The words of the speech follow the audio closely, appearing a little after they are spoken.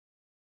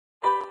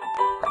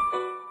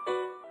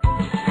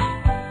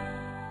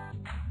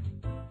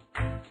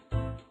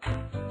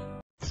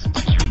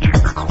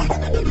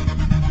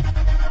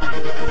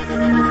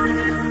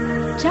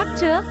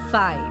Chapter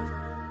 5.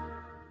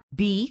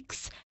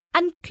 Beaks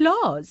and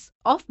Claws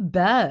of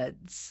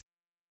Birds.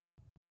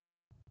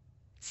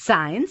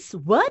 Science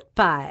Word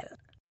Pile.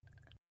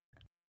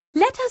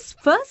 Let us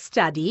first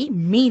study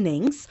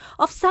meanings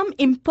of some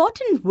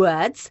important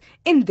words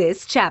in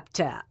this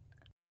chapter.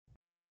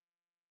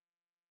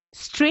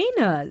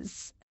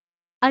 Strainers,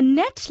 a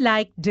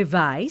net-like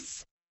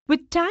device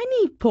with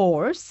tiny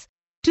pores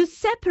to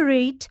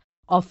separate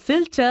or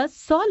filter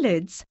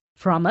solids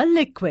from a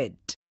liquid.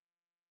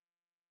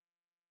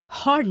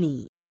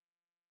 Horny,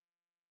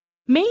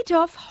 made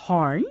of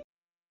horn,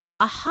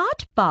 a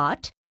hard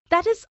part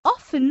that is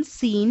often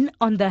seen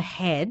on the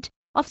head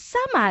of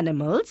some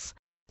animals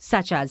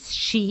such as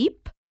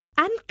sheep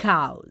and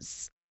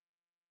cows.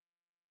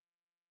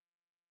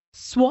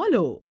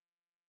 Swallow,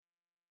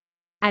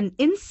 an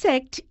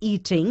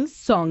insect-eating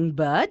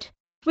songbird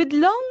with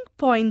long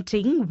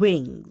pointing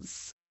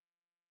wings.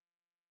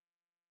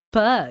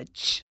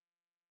 Perch,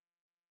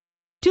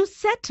 to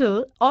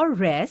settle or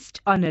rest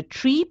on a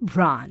tree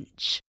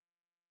branch.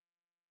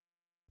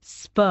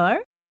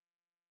 Spur,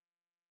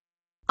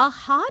 a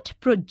hard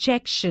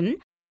projection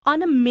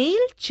on a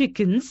male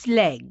chicken's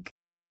leg.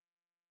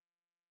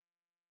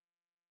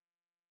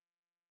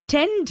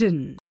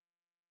 Tendon,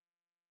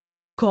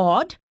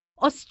 cord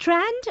or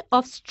strand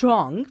of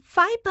strong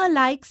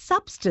fiber-like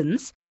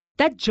substance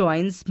that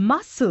joins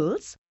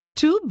muscles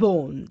to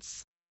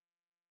bones.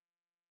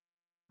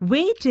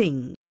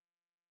 Wading,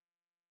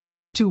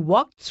 to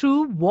walk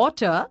through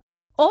water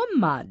or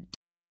mud.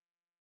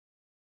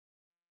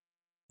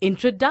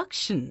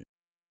 Introduction.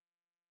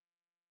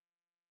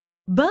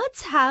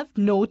 Birds have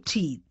no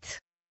teeth.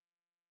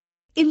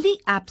 In the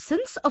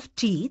absence of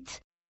teeth,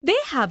 they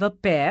have a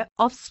pair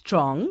of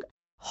strong,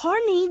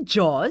 horny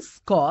jaws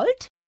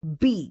called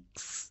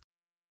beaks.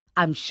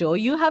 I'm sure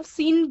you have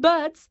seen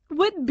birds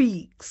with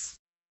beaks.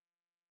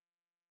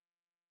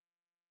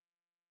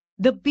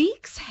 The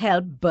beaks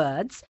help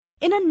birds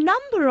in a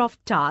number of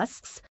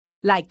tasks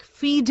like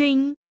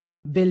feeding,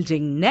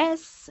 building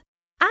nests,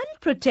 and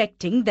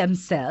protecting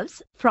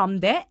themselves from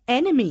their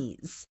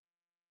enemies.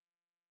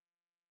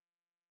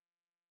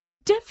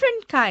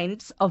 Different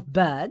kinds of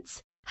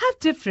birds have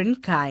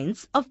different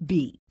kinds of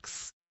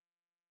beaks.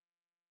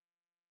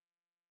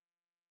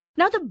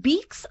 Now, the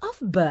beaks of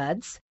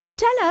birds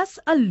tell us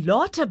a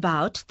lot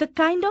about the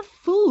kind of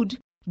food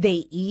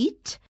they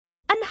eat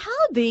and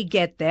how they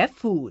get their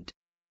food.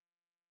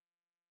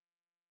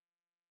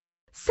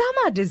 Some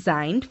are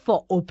designed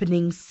for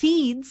opening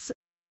seeds,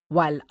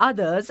 while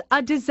others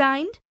are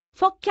designed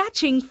for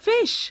catching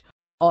fish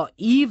or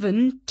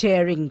even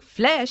tearing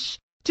flesh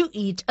to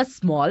eat a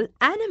small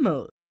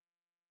animal.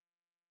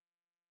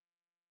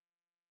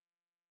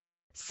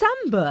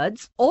 Some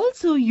birds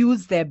also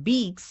use their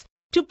beaks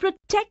to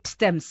protect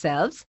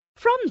themselves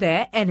from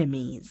their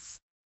enemies.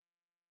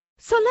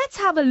 So let's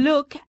have a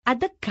look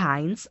at the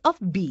kinds of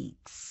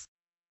beaks.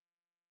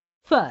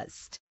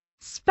 First,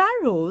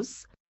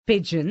 sparrows,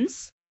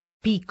 pigeons,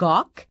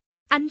 peacock,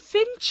 and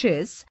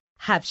finches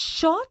have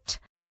short,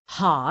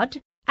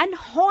 hard, and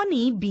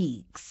horny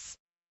beaks.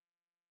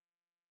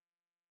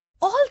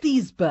 All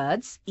these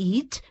birds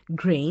eat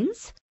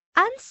grains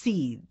and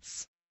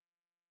seeds.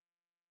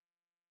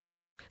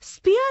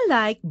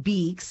 Spear-like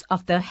beaks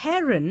of the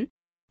heron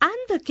and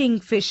the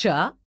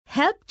kingfisher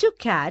help to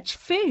catch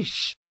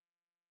fish.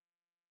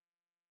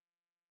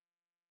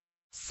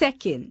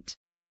 Second,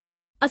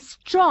 a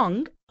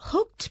strong,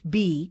 hooked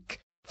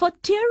beak for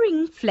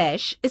tearing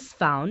flesh is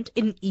found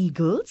in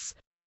eagles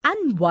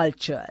and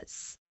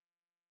vultures.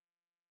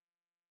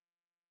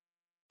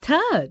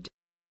 Third,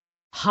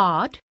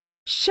 hard,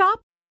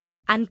 sharp,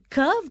 and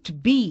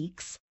curved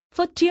beaks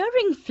for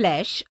tearing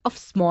flesh of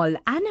small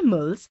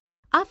animals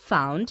are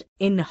found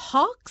in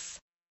hawks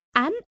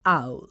and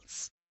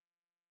owls.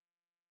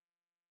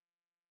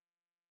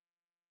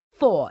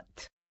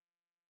 Fourth,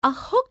 a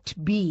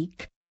hooked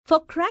beak for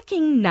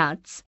cracking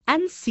nuts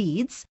and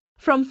seeds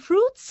from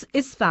fruits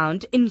is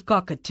found in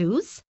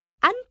cockatoos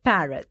and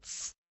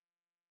parrots.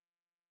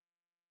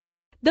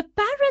 The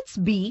parrot's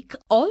beak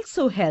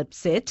also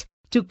helps it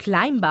to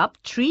climb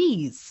up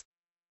trees.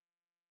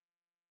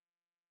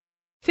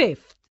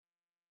 Fifth,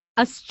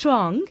 a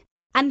strong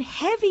and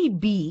heavy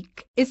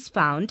beak is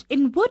found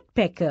in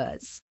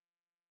woodpeckers.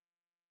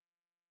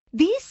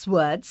 These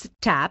birds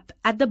tap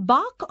at the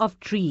bark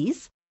of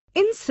trees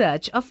in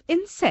search of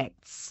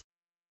insects.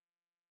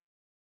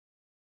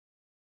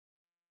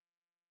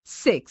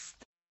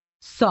 Sixth,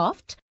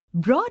 soft,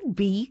 broad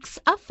beaks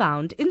are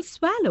found in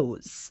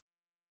swallows.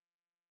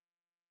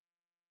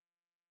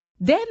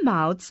 Their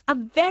mouths are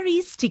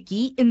very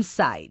sticky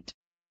inside.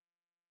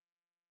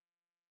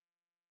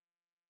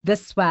 The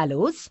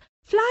swallows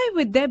fly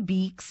with their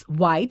beaks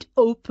wide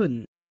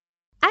open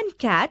and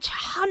catch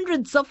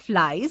hundreds of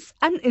flies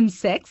and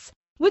insects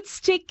which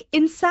stick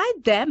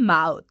inside their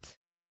mouth.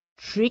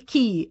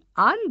 Tricky,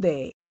 aren't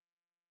they?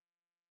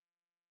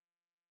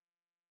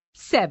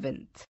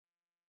 Seventh,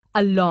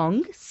 a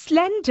long,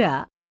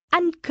 slender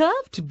and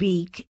curved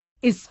beak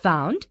is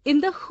found in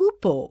the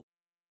hoopoe.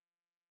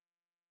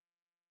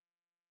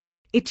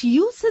 It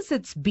uses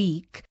its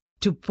beak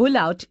to pull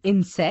out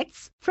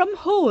insects from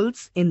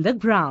holes in the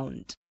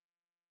ground.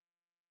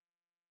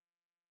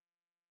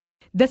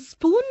 The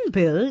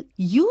spoonbill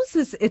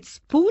uses its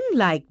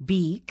spoon-like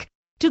beak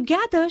to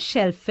gather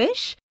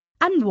shellfish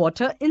and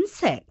water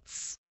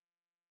insects.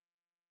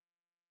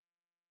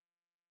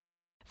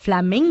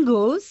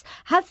 Flamingos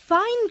have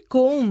fine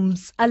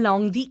combs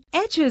along the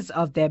edges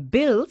of their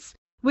bills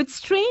which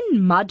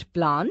strain mud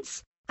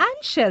plants and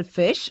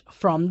shellfish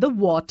from the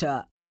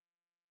water.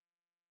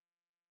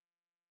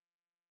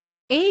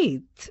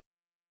 8th,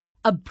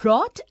 a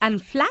broad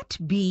and flat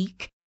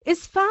beak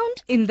is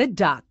found in the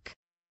duck.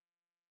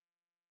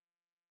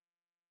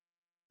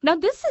 Now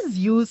this is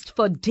used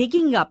for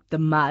digging up the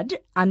mud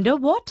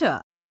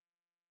underwater.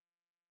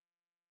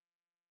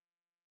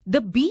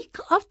 The beak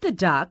of the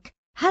duck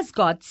has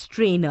got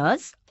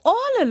strainers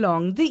all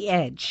along the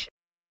edge.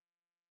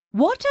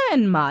 Water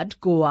and mud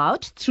go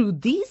out through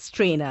these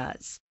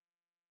strainers.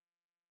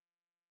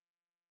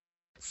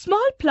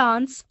 Small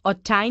plants or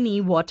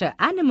tiny water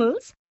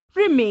animals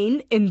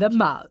remain in the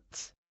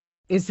mouth.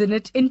 Isn't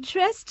it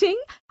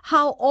interesting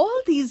how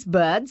all these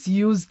birds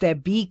use their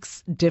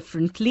beaks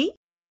differently?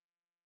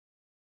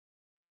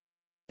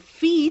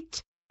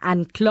 Feet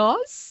and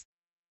claws.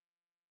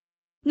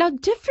 Now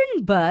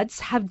different birds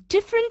have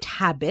different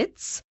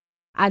habits,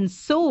 and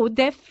so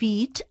their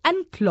feet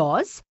and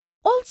claws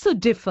also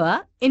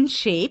differ in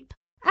shape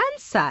and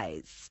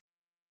size.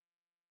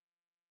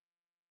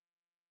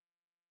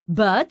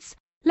 Birds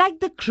like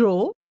the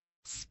crow,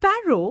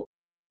 sparrow,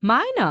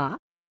 myna,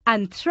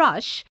 and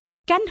thrush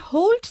can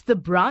hold the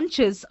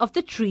branches of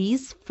the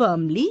trees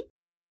firmly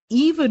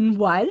even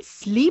while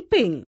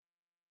sleeping.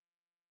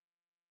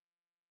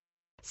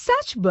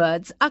 Such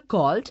birds are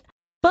called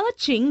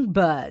perching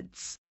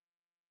birds.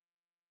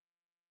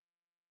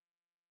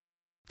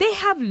 They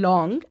have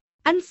long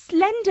and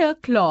slender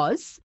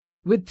claws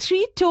with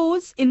 3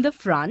 toes in the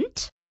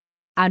front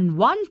and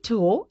 1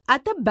 toe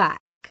at the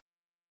back.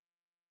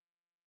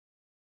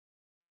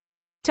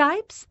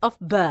 Types of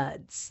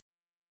birds.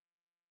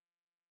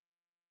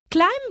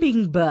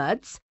 Climbing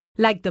birds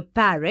like the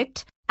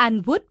parrot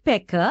and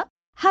woodpecker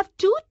have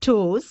 2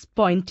 toes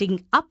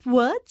pointing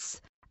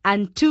upwards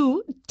and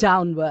 2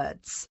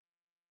 downwards.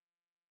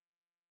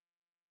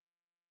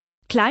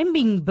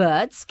 Climbing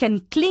birds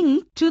can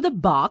cling to the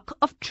bark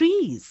of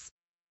trees.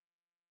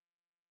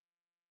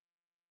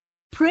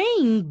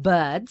 Preying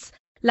birds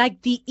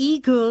like the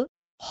eagle,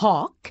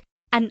 hawk,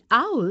 and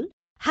owl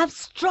have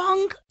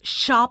strong,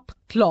 sharp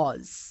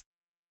claws.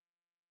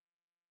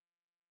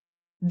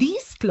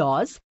 These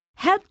claws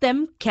help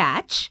them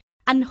catch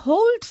and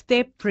hold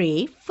their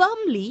prey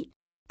firmly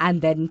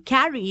and then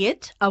carry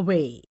it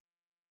away.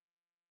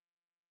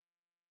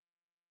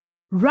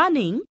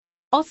 Running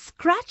or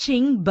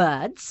scratching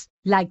birds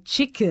like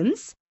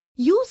chickens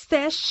use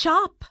their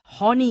sharp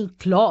horny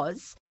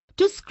claws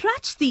to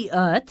scratch the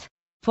earth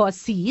for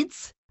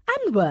seeds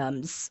and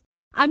worms.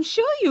 I'm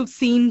sure you've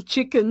seen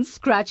chickens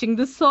scratching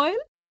the soil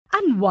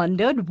and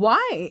wondered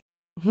why.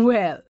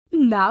 Well,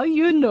 now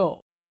you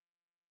know.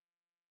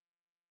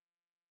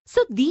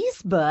 So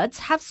these birds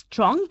have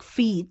strong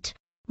feet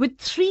with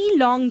 3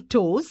 long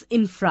toes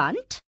in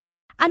front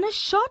and a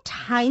short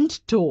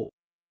hind toe.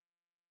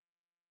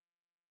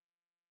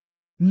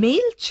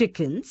 Male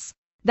chickens,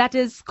 that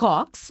is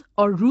cocks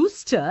or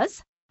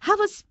roosters,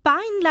 have a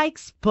spine-like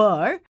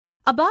spur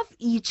above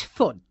each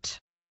foot.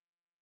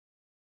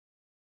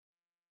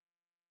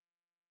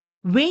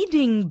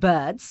 Wading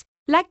birds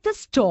like the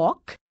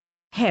stork,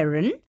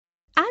 heron,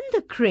 and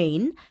the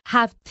crane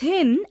have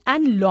thin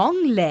and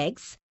long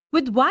legs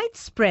with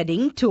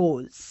wide-spreading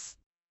toes.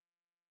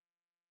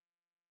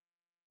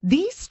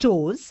 These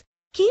toes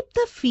keep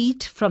the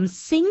feet from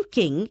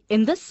sinking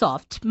in the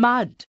soft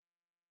mud.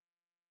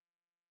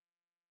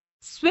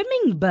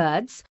 Swimming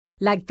birds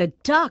like the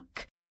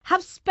duck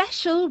have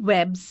special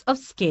webs of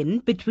skin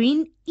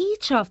between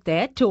each of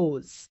their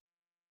toes.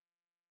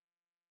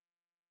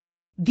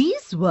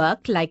 These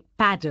work like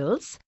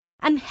paddles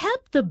and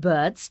help the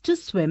birds to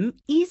swim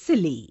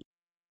easily.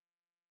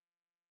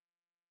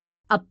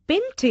 A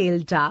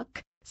pintail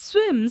duck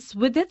swims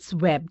with its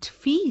webbed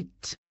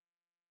feet.